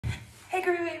Hey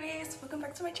Groovy babies, welcome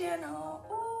back to my channel.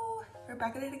 Ooh, we're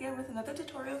back at it again with another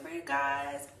tutorial for you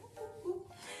guys. Ooh.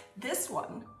 This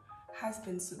one has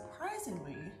been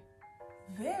surprisingly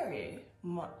very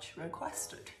much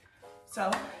requested.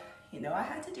 So, you know I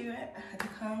had to do it. I had to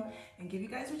come and give you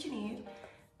guys what you need.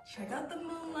 Check out the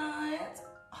moonlight.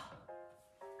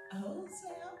 Oh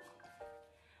snap.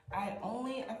 I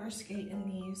only ever skate in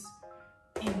these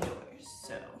indoors,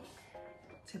 so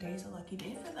today's a lucky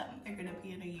day for them. They're gonna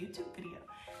be in a YouTube video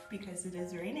because it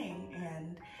is raining,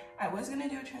 and I was gonna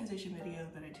do a transition video,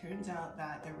 but it turns out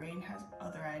that the rain has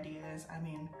other ideas. I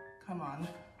mean, come on,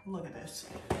 look at this.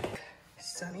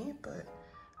 Sunny, but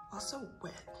also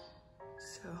wet.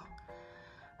 So,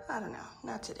 I don't know,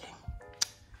 not today.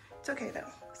 It's okay though,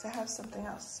 because I have something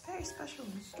else very special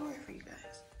in store for you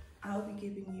guys. I'll be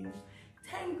giving you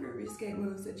 10 groovy skate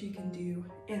moves that you can do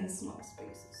in small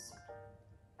spaces.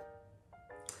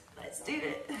 Let's do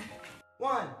it.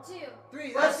 1, 2,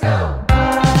 3, let's go!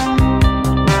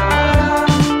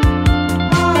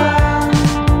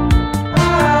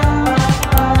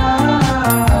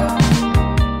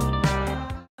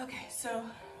 Okay, so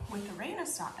with the rain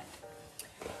aside,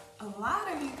 a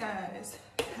lot of you guys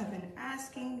have been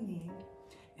asking me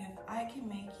if I can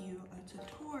make you a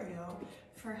tutorial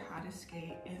for how to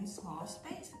skate in small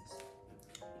spaces.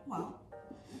 Well,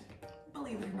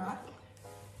 believe it or not,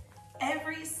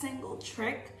 every single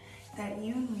trick that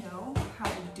you know how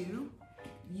to do,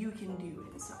 you can do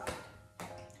inside.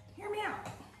 Hear me out.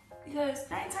 Because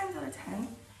 9 times out of 10,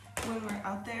 when we're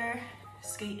out there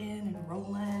skating and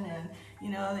rolling and you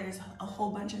know there's a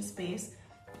whole bunch of space,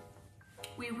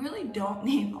 we really don't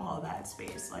need all that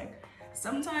space. Like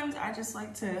sometimes I just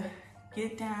like to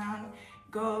get down,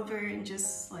 go over and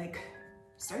just like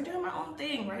start doing my own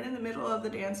thing right in the middle of the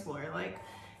dance floor. Like,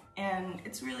 and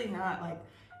it's really not like,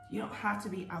 you don't have to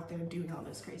be out there doing all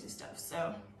this crazy stuff.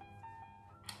 So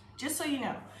just so you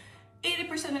know,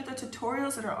 80% of the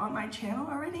tutorials that are on my channel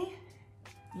already,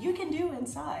 you can do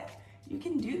inside. You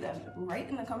can do them right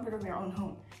in the comfort of your own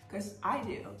home, because I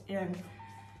do. And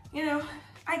you know,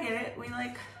 I get it. We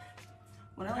like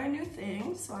want to learn new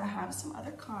things, so I have some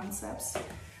other concepts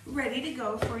ready to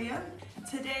go for you.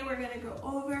 Today we're gonna go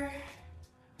over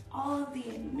all of the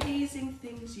amazing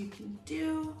things you can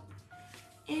do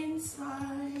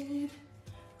inside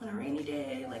on a rainy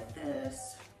day like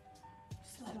this.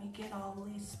 So let me get all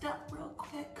laced up real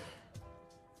quick.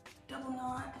 Double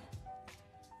knot.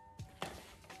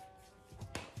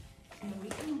 And we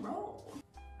can roll.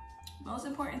 Most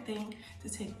important thing to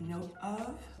take note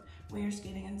of when you're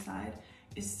skating inside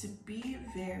is to be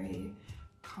very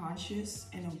conscious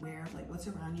and aware of like what's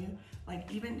around you. Like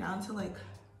even down to like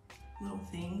little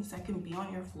things that can be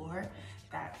on your floor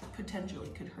that potentially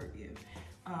could hurt you.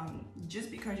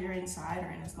 Just because you're inside or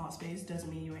in a small space doesn't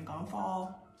mean you ain't gonna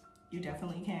fall. You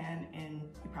definitely can, and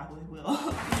you probably will.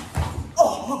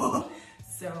 Oh.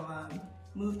 So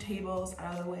move tables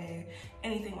out of the way,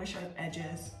 anything with sharp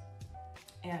edges,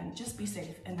 and just be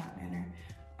safe in that manner.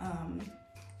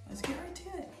 Let's get right to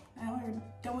it. Now we're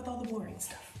done with all the boring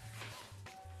stuff.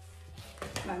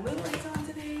 My moonlight's on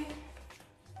today,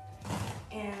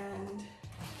 and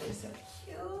they're so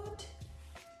cute.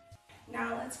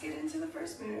 Now let's get into the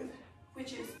first move,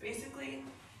 which is basically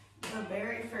the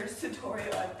very first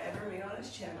tutorial I've ever made on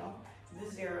this channel,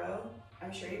 the zero.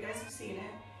 I'm sure you guys have seen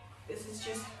it. This is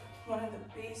just one of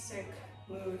the basic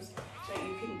moves that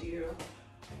you can do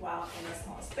while in a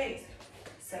small space.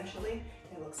 Essentially,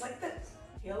 it looks like this.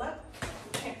 Heel up,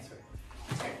 transfer,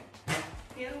 turn,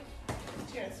 heel,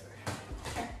 transfer,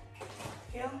 turn,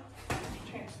 heel,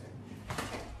 transfer,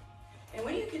 turn. And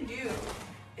what you can do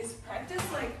is practice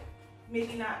like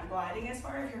maybe not gliding as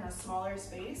far if you're in a smaller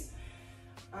space.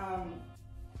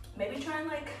 Maybe try and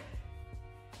like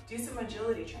do some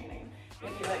agility training.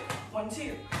 Maybe like 1,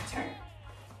 2, turn.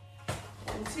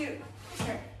 1, 2,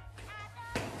 turn.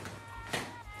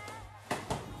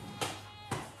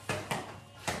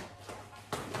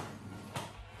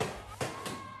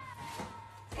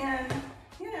 And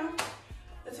you know,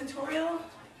 the tutorial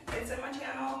is on my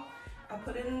channel. I'll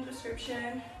put it in the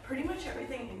description. Pretty much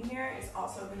everything in here is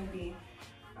also going to be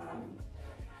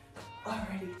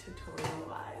already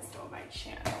tutorialized on my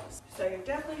channel. So you're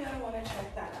definitely going to want to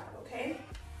check that out, okay?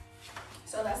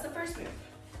 So that's the first move.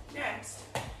 Next,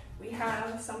 we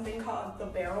have something called the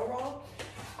barrel roll.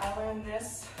 I learned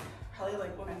this probably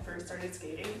like when I first started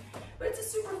skating, but it's a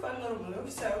super fun little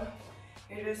move. So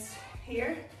you're just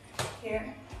here,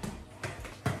 here,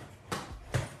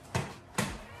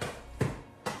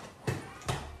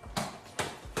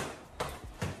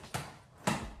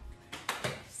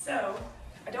 so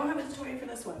I don't have a tutorial for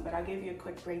this one, but I'll give you a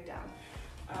quick breakdown.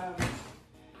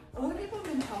 A lot of people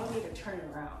need to turn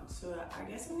around. So I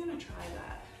guess I'm gonna try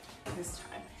that this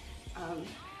time.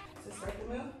 So start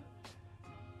the move,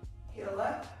 heel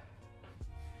up,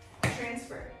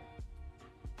 transfer.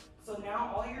 So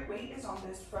now all your weight is on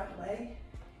this front leg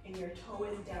and your toe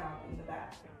is down in the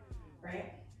back,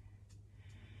 right?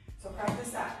 So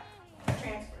practice that.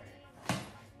 Transfer,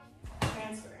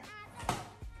 transfer,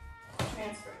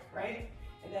 transfer, right?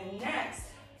 And then next,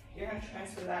 you're gonna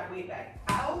transfer that weight back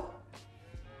out.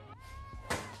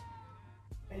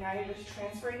 And now you're just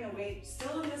transferring the weight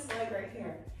still in this leg right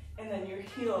here. And then your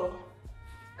heel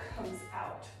comes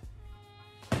out.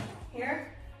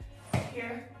 Here,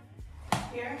 here,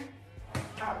 here,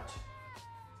 out.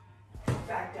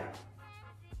 Back down.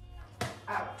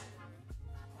 Out.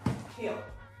 Heel.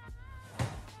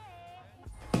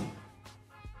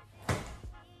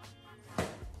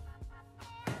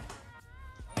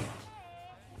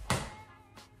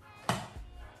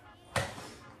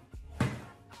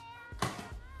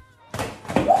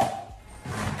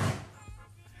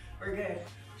 We're good.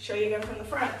 Show you again from the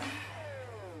front.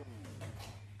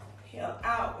 Heel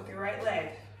out with your right leg.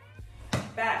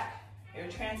 Back. You're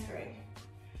transferring.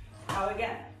 Out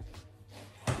again.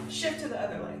 Shift to the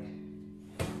other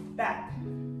leg. Back.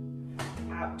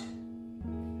 Out.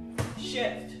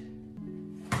 Shift.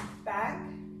 Back.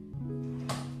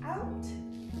 Out.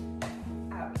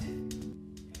 Out.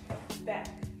 Back.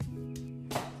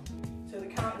 So the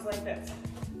count is like this.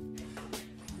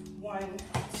 1,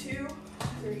 2,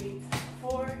 3,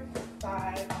 4,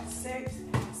 5, 6,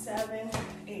 7,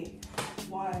 8.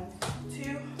 1,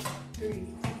 2, 3,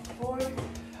 4, 5,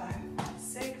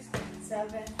 6,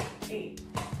 7, 8.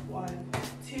 1,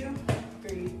 2,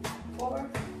 3, 4,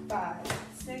 5,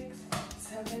 6,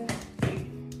 7, 8.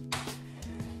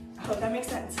 I hope that makes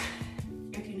sense.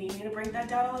 If you need me to break that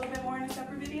down a little bit more in a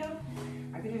separate video,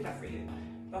 I can do that for you.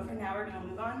 But for now, we're gonna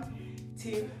move on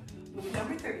to move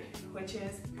number 3, which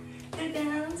is the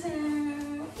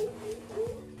downtown.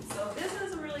 So this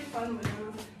is a really fun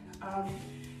move.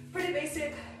 Pretty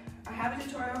basic. I have a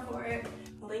tutorial for it.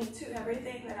 Link to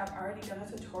everything that I've already done a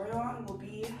tutorial on will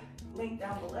be linked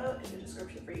down below in the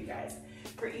description for you guys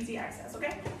for easy access,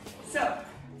 okay? So,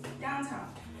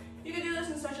 downtown. You can do this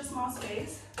in such a small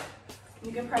space.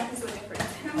 You can practice with different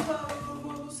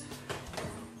tempos.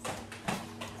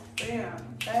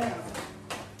 Bam, bam,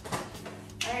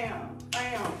 bam,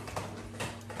 bam,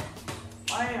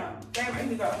 bam, bam, here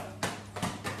we go.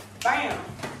 Bam,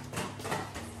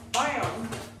 bam,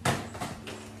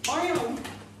 bam,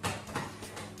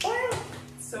 bam.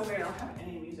 So weird, I don't have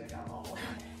any music at all.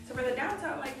 So for the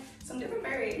downtown, like some different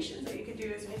variations that you could do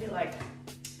is maybe like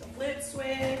the flip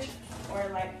switch, or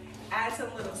like add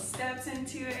some little steps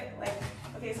into it. Like,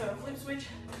 okay, so a flip switch,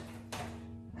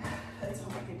 that's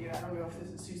all I can do. I don't know if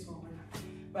this is too small or not.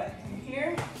 But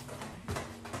here,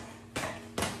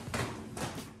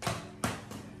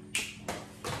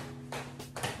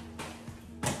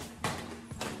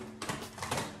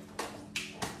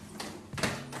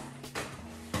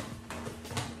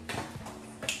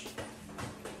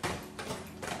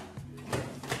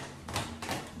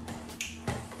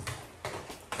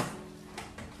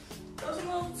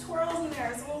 twirls in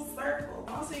there, it's a little circle.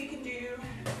 Also, you can do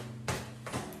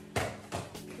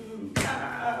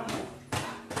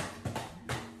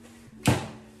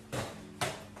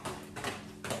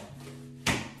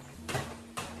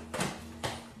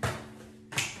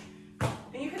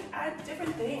and you can add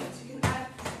different things. You can add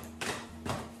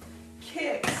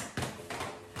kicks,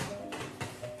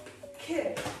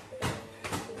 kick.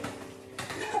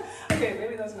 Okay,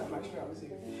 maybe that's not my strong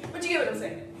suit, but you get what I'm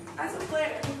saying. Add some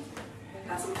flair.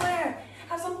 Have some flair,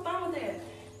 have some fun with it.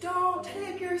 Don't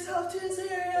take yourself too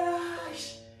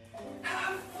serious.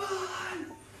 Have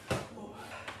fun.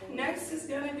 Next is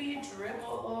gonna be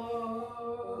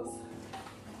dribbles.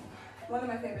 One of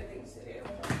my favorite things to do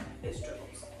is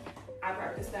dribbles. I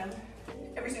practice them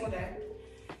every single day.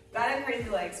 Gotta have crazy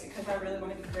legs because I really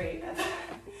want to be great at that.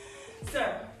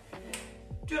 So,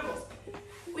 dribbles.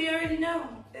 We already know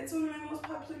it's one of my most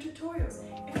popular tutorials.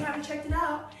 If you haven't checked it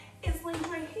out, it's linked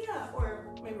right here, or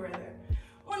maybe right there.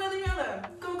 One or the other.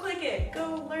 Go click it.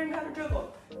 Go learn how to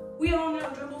dribble. We all know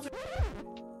dribbles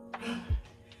are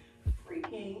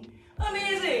freaking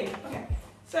amazing. Okay,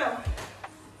 so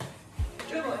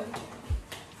dribbling.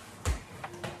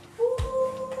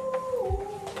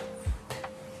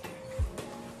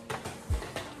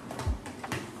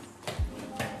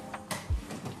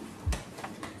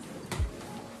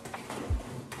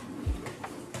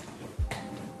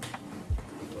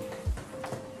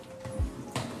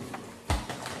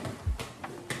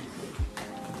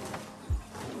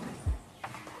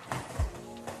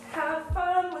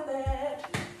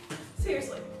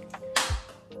 Seriously,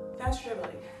 that's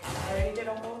dribbling. I already did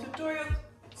a whole tutorial,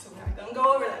 so we're not gonna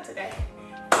go over that today.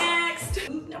 Next,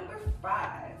 move number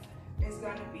 5 is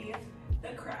gonna be the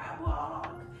crab walk,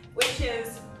 which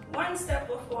is one step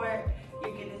before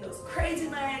you're getting those crazy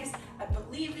legs. I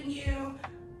believe in you.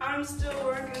 I'm still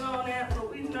working on it,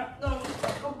 but we're not gonna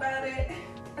talk about it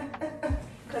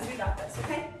because we got this,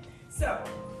 okay? So,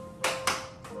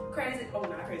 crazy, oh,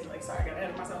 not crazy legs, sorry, I got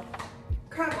ahead of myself.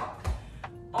 Crab walk.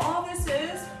 All this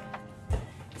is,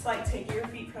 it's like take your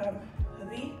feet from the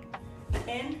V,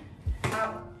 in,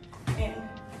 out, in,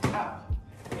 out,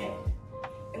 in.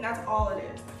 And that's all it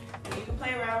is. And you can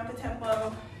play around with the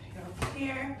tempo. You go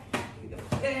here, you go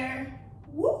there,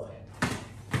 woo,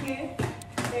 here,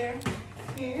 there,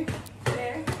 here,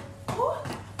 there, woo,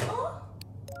 woo.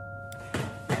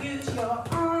 Use your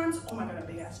arms. Oh my god, a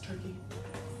big ass turkey.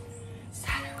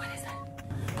 Saturn, what is that?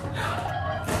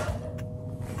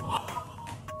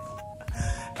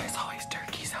 There's always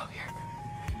turkeys out here.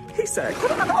 He said,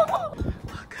 look.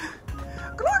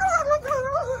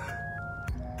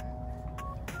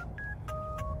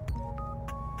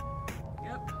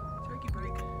 Yep, turkey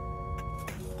break.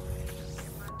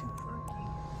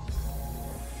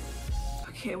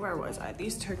 Okay, where was I?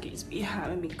 These turkeys be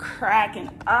having me cracking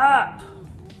up.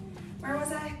 Where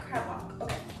was I? Crab walk.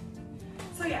 Okay.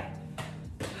 So yeah,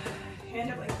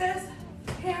 hand up like this.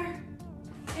 Here,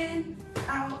 in,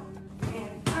 out,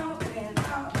 in, out, in,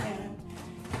 out, in,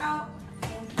 out,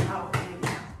 in, out, in,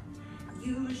 out.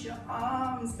 Use your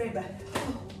arms, baby.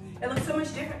 It looks so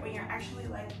much different when you're actually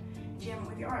like jamming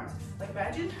with your arms. Like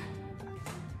imagine.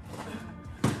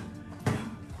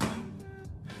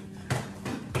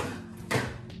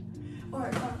 Or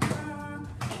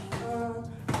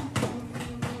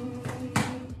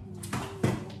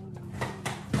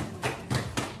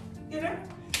you know?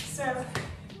 So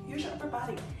use your upper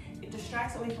body. It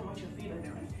distracts away from what your feet are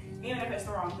doing, even if it's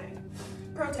the wrong thing.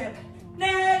 Pro tip.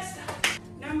 Next,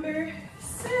 number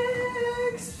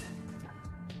 6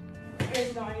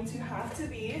 is going to have to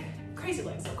be crazy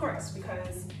legs, of course,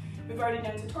 because we've already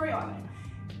done a tutorial on it.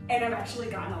 And I've actually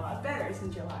gotten a lot better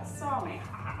since you last saw me.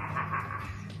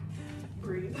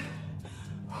 Breathe.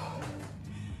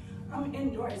 I'm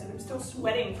indoors and I'm still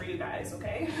sweating for you guys,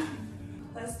 okay?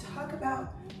 Let's talk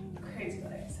about crazy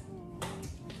legs.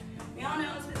 We all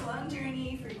know it's been a long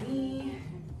journey for me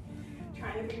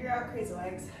trying to figure out crazy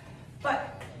legs,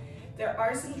 but there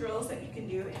are some drills that you can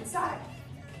do inside.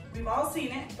 We've all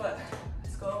seen it, but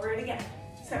let's go over it again.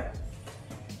 So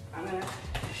I'm gonna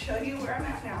show you where I'm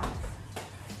at now.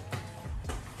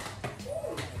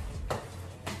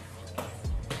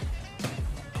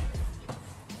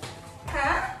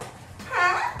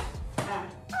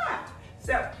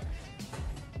 So,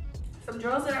 some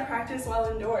drills that I practice while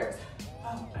indoors.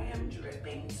 Oh, I am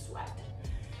dripping sweat.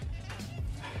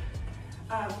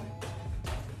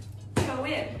 Toe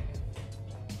in,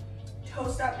 toe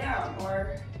stop down,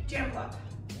 or jam plug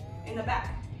in the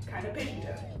back, kind of pigeon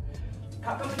toe.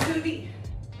 Pop up into a V,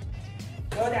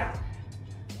 go down,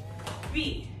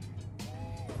 V,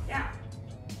 down,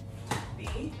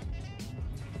 V,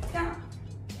 down.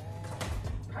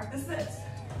 Practice this.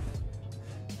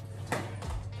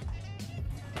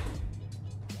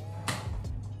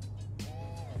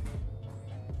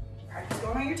 Practice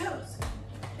going on your toes.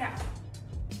 Now,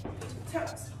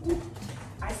 toes. Ooh,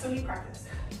 I still need practice.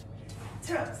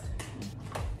 Toes.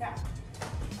 Now,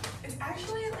 it's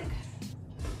actually like,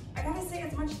 I gotta say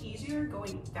it's much easier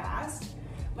going fast,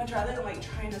 much rather than like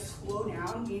trying to slow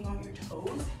down being on your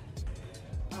toes.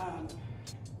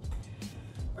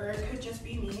 Or it could just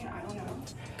be me, I don't know.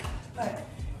 But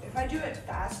if I do it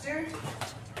faster,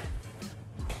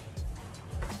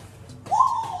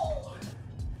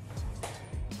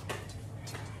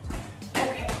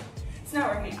 okay, it's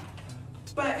not working out.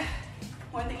 But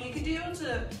one thing you could do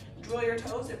to drill your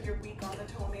toes if you're weak on the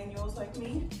toe manuals like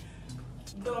me,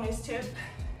 bonus tip,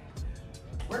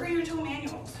 work on your toe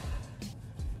manuals.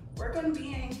 Work on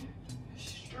being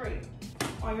straight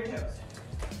on your toes.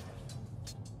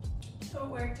 Toe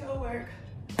work,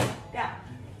 down.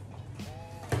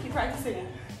 Keep practicing it.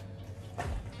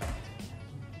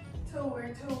 Toe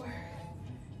work.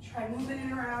 Try moving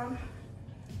it around.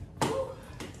 Woo.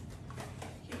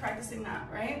 Keep practicing that,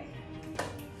 right?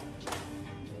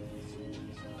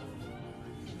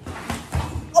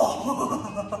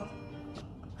 Oh!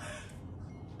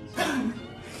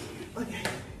 Okay.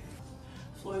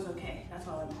 Floor's okay, that's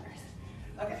all that matters.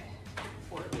 Okay,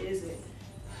 or is it?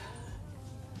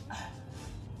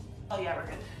 Oh yeah, we're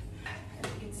good. As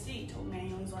you can see, toe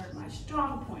manuals are my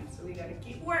strong point, so we gotta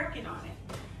keep working on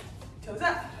it. Toes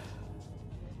up.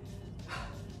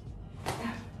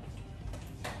 Down.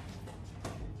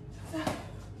 Toes up.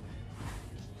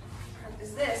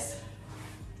 because this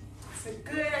is a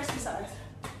good exercise.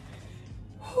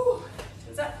 Whew.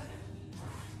 What's up?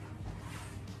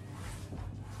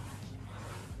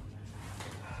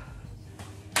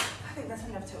 I think that's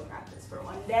enough toe practice for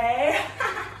one day.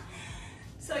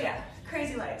 So yeah,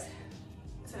 crazy legs.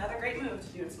 It's another great move to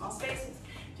do in small spaces.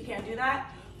 If you can't do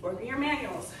that, work on your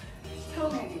manuals,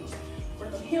 toe manuals,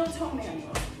 work on heel toe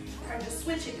manuals, practice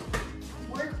switching,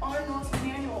 work on those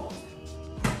manuals.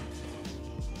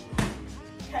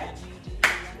 Okay,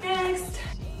 next.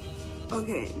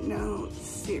 Okay, no,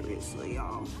 seriously,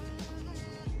 y'all.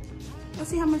 Let's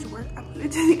see how much work I put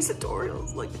into these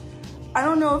tutorials. Like, I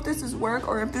don't know if this is work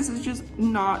or if this is just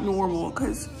not normal,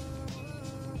 because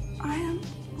I am,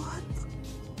 what?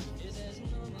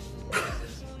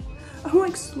 I'm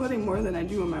like sweating more than I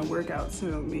do in my workout, so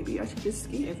maybe I should just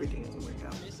skate every day as a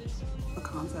workout. A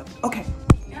concept. Okay.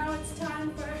 Now it's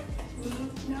time for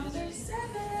move number 7.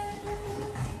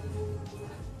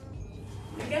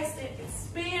 You guessed it, it's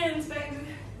spins, baby.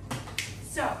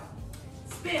 So,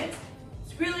 spins.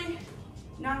 It's really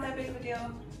not that big of a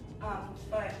deal,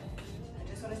 but I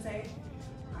just want to say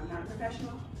I'm not a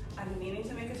professional. I've been meaning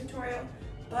to make a tutorial,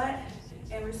 but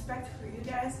in respect for you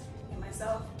guys and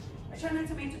myself, I try not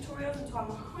to make tutorials until I'm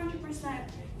 100%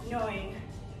 knowing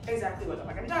exactly what the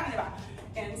fuck I'm talking about.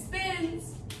 And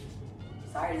spins,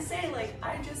 sorry to say, like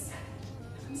I'm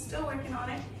still working on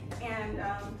it, and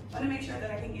want to make sure that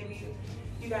I can give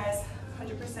you guys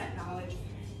 100% knowledge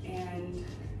and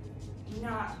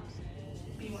not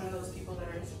be one of those people that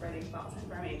are spreading false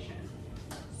information.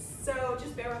 So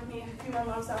just bear with me a few more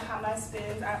months on how my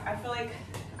spins. I feel like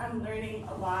I'm learning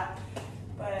a lot,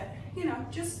 but you know,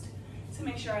 just to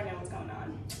make sure I know what's going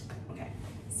on. Okay,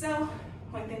 so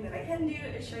one thing that I can do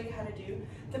is show you how to do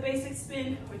the basic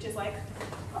spin, which is like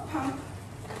a pump,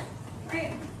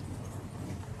 right?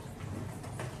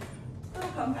 A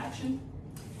little pump action.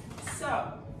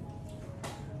 So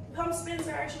pump spins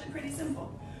are actually pretty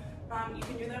simple. You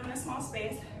can do them in a small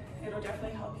space. It'll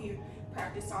definitely help you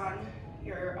practice on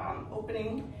your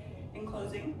opening and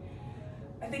closing.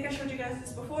 I think I showed you guys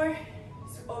this before.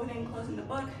 So opening and closing the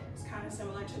book is kind of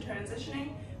similar to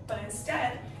transitioning, but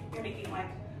instead you're making like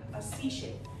a C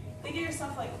shape. Think of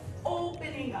yourself like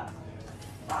opening up,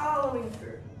 following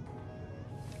through,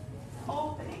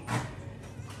 opening,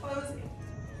 closing,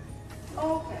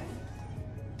 open,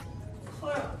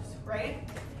 close, right?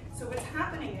 So what's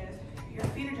happening is your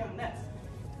feet are doing this,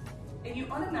 and you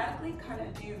automatically kind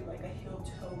of do like a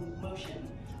heel-toe motion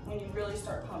when you really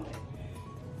start pumping.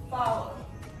 Follow.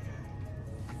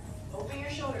 Open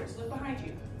your shoulders, look behind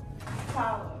you.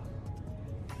 Follow.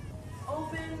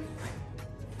 Open,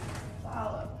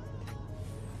 follow.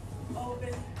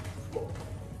 Open,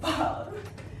 follow.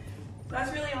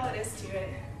 That's really all it is to it.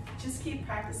 Just keep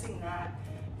practicing that.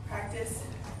 Practice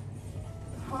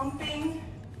pumping.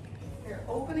 You're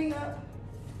opening up,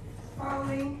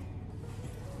 following,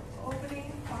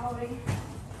 opening, following.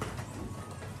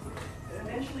 And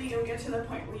eventually you'll get to the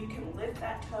point where you can lift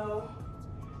that toe,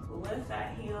 lift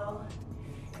that heel,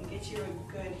 and get you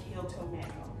a good heel-toe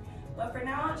manual. But for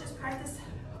now, just practice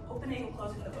opening and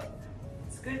closing the book.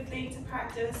 It's a good thing to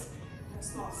practice in a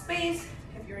small space,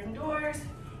 if you're indoors,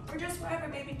 or just wherever,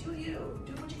 baby, do you.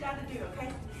 Do what you gotta do,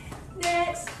 okay?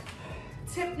 Next,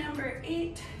 tip number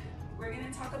 8, we're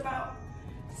gonna talk about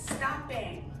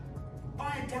stopping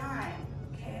on a dime,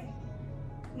 okay?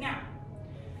 Now,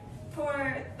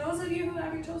 for those of you who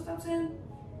have your toe stops in,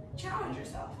 challenge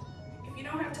yourself. If you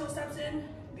don't have toe stops in,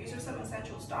 these are some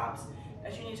essential stops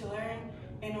that you need to learn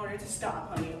in order to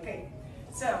stop, honey, okay?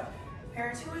 So,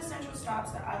 there are 2 essential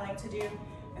stops that I like to do,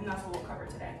 and that's what we'll cover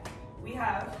today. We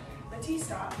have the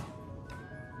T-stop,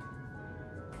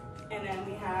 and then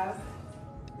we have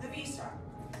the V-stop,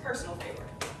 personal favorite,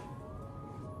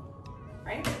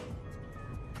 right?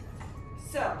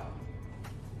 So,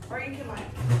 or you can like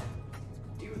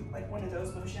do like one of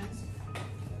those motions.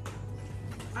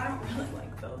 I don't really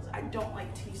like those. I don't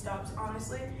like T-stops,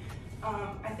 honestly.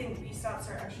 I think V-stops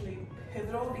are actually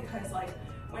pivotal because like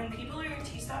when people are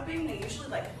T-stopping, they usually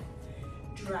like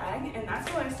drag, and that's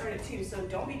what I started too, so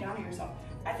don't be down on yourself.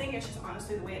 I think it's just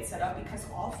honestly the way it's set up because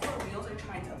all 4 wheels are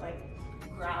trying to like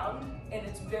ground, and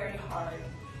it's very hard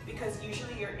because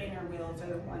usually your inner wheels are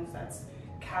the ones that's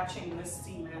catching the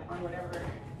cement on whatever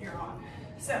you're on.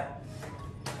 So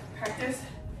practice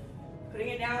putting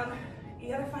it down. You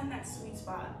gotta find that sweet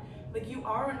spot. Like you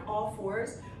are on all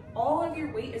 4s. All of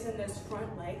your weight is in this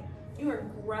front leg. You are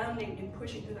grounding and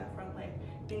pushing through that front leg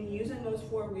and using those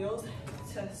 4 wheels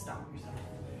to stop yourself.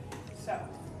 So,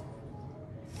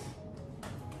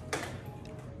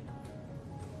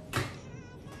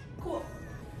 cool.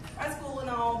 That's cool and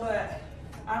all, but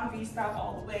I'm V-stop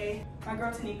all the way. My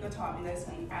girl Tanika taught me this,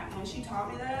 and when she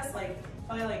taught me this, like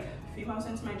probably like a few months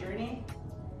into my journey,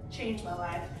 changed my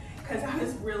life, because I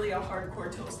was really a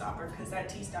hardcore toe stopper because that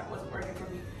T-stop wasn't working for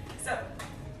me. So,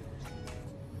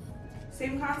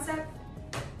 same concept,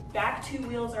 back 2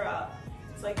 wheels are up.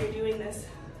 It's like you're doing this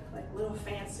like little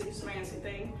fancy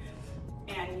thing,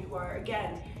 and you are,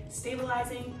 again,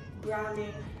 stabilizing,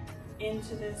 grounding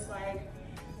into this leg,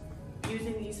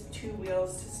 using these 2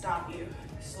 wheels to stop you,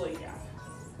 slow you down.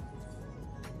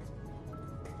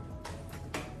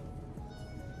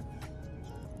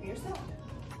 Be yourself.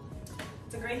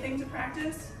 It's a great thing to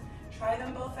practice. Try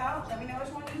them both out. Let me know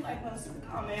which one you like most in the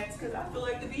comments, because I feel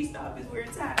like the V-stop is where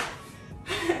it's at.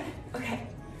 Okay,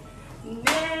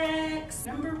 next,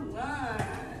 number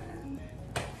 1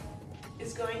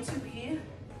 is going to be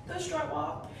the strut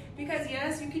walk. Because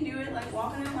yes, you can do it like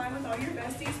walking in line with all your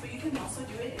besties, but you can also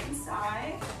do it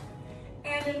inside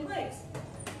and in place.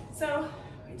 So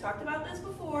we talked about this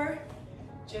before,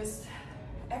 just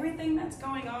everything that's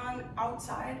going on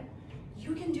outside,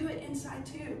 you can do it inside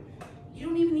too. You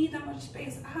don't even need that much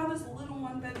space. I have this little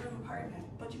 1-bedroom apartment,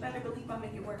 but you better believe I'll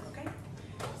make it work, okay?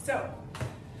 So,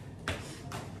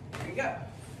 here you go.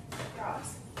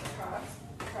 Cross, cross,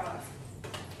 cross.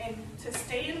 And to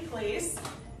stay in place,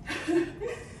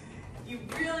 you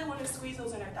really want to squeeze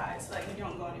those inner thighs so that you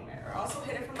don't go anywhere. Or also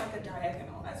hit it from like a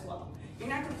diagonal as well. You're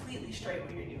not completely straight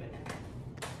when you're doing it.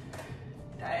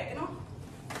 Diagonal.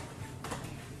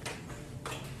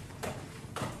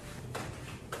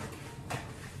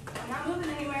 I'm not moving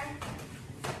anywhere.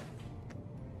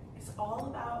 It's all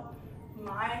about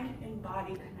mind and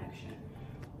body connection.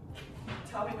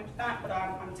 Tell me what you thought, but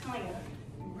I'm telling you,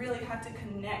 you really have to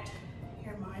connect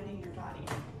your mind and your body.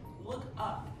 Look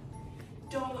up.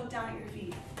 Don't look down at your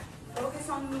feet. Focus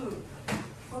on the move.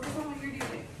 Focus on what you're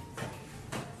doing.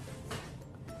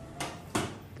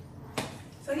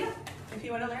 So yeah, if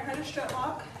you want to learn how to strut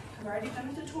walk, I've already done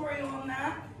a tutorial on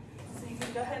that, so you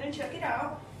can go ahead and check it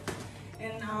out.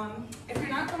 And if you're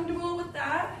not comfortable with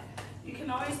that, you can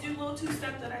always do a little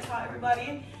 2-step that I taught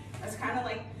everybody. That's kind of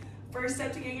like first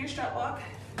step to getting your strut walk.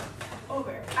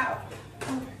 Over, out,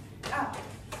 over, out,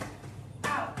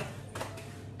 out,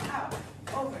 out,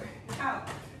 over, out,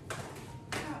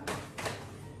 out.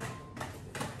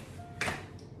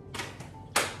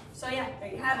 So yeah,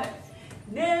 there you have it.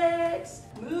 Next,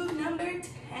 move number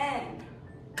 10.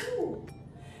 Ooh,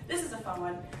 this is a fun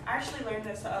one. I actually learned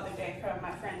this the other day from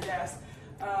my friend Jess.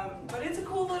 But it's a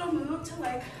cool little move to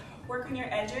like work on your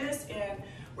edges and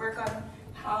work on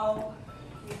how,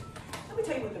 let me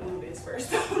tell you what the move is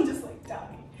first. I'm just like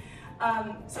talking.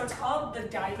 So it's called the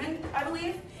diamond, I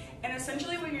believe. And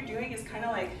essentially what you're doing is kind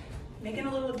of like making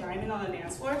a little diamond on the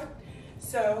dance floor.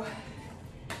 So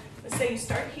let's say you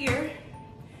start here,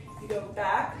 you go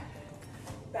back,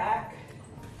 back,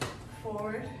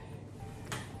 forward,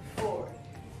 forward,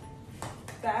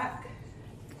 back,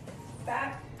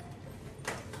 back,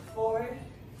 forward,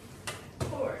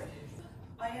 forward.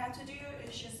 All you have to do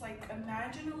is just like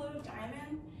imagine a little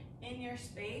diamond in your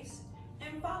space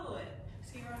and follow it.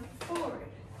 So you run forward,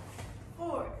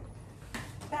 forward,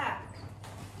 back,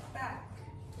 back,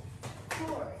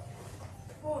 forward,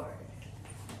 forward,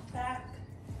 back,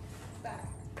 back,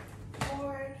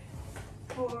 forward,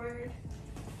 forward,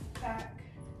 back,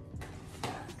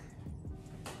 back,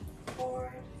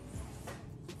 forward,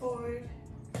 forward,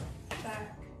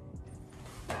 back,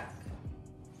 back.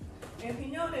 And if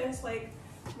you notice, like,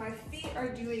 my feet are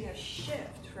doing a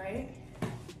shift, right?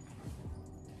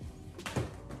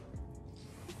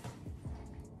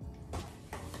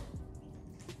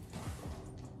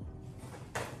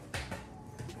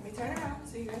 Let me turn around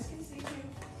so you guys can see too.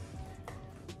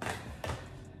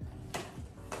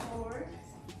 Forward.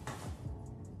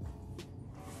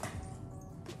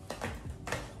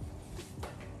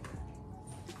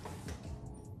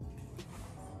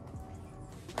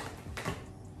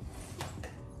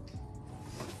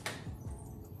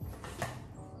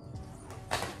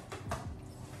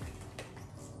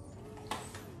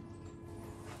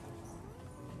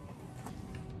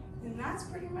 And that's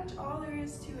pretty much all there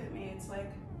is to it, mates.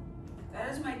 Like, that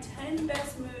is my 10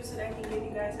 best moves that I can give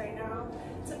you guys right now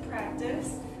to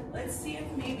practice. Let's see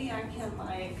if maybe I can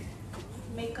like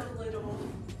make a little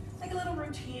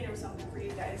routine or something for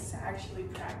you guys to actually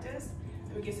practice.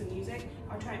 Let me get some music.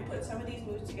 I'll try and put some of these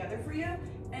moves together for you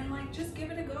and like just give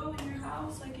it a go in your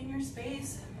house, like in your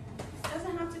space. It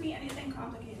doesn't have to be anything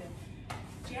complicated.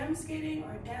 Jam skating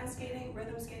or dance skating,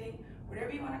 rhythm skating,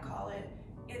 whatever you want to call it,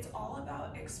 it's all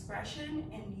about expression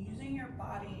and using your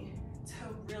body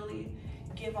to really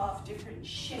give off different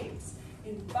shapes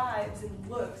and vibes and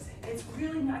looks. It's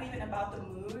really not even about the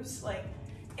moves. Like,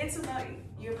 It's about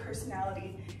your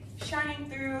personality shining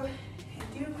through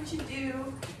and doing what you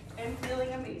do and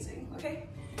feeling amazing, okay?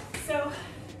 So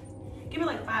give me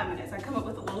like 5 minutes. I come up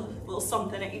with a little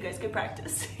something that you guys can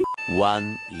practice.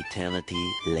 One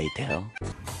eternity later.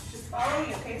 Just follow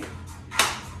me, okay?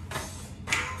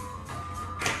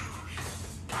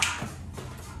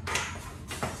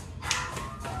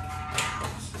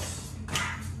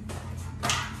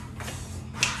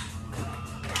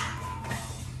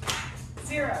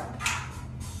 Zero.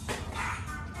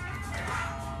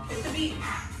 Hit the beat.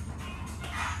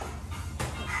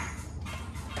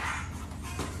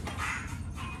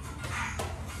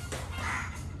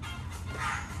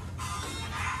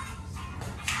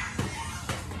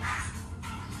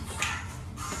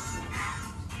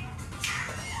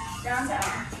 Down to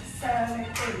out. 7, 8.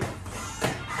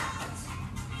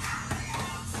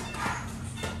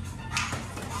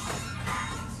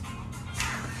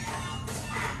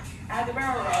 Add the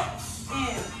barrel roll.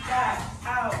 In, back,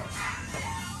 out.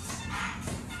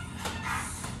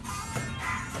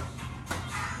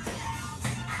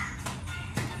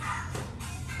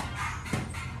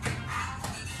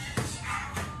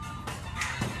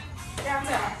 Down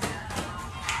to out.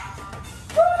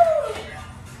 Woo!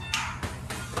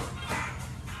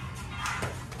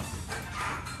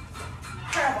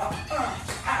 Curveball.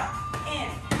 Out. In,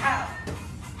 out.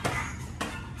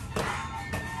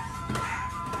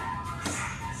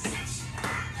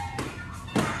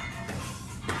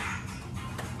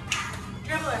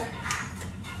 Dribbler.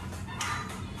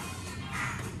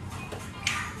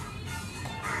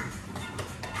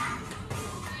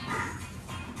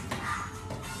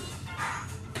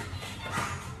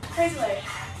 Crazy leg.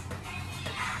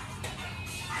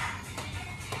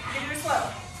 Give her slow.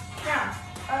 Down.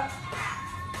 Up.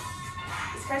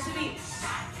 Just catch the beat.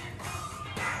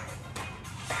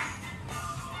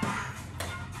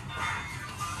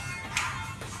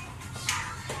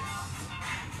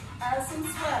 Add some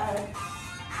swag.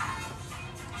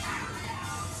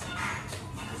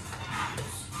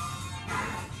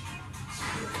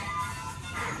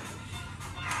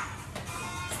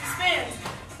 Spins.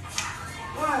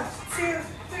 1, 2,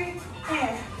 3,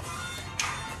 and.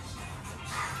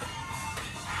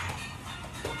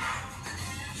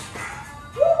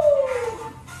 Woo!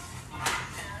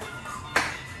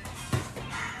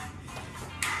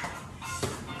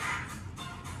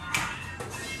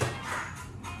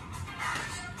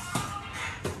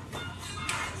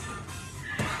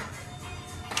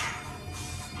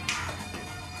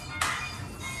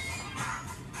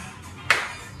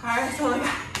 All right, that's all I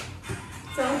got.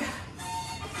 That's all I got.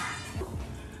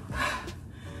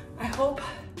 I hope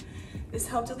this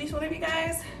helped at least one of you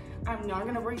guys. I'm not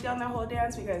gonna break down that whole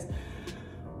dance because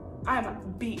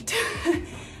I'm beat.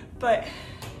 But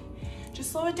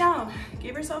just slow it down.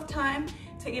 Give yourself time.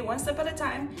 Take it one step at a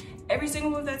time. Every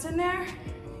single move that's in there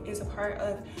is a part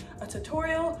of a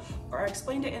tutorial, or I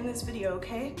explained it in this video,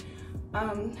 okay?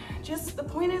 Just the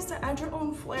point is to add your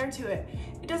own flair to it.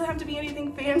 It doesn't have to be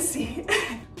anything fancy.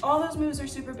 All those moves are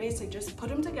super basic. Just put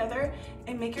them together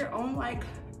and make your own like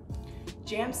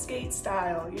jam skate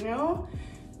style, you know?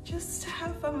 Just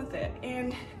have fun with it.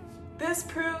 And this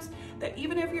proves that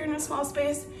even if you're in a small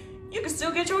space, you can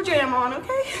still get your jam on,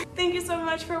 okay? Thank you so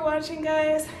much for watching,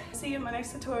 guys. See you in my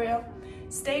next tutorial.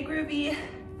 Stay groovy.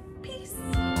 Peace.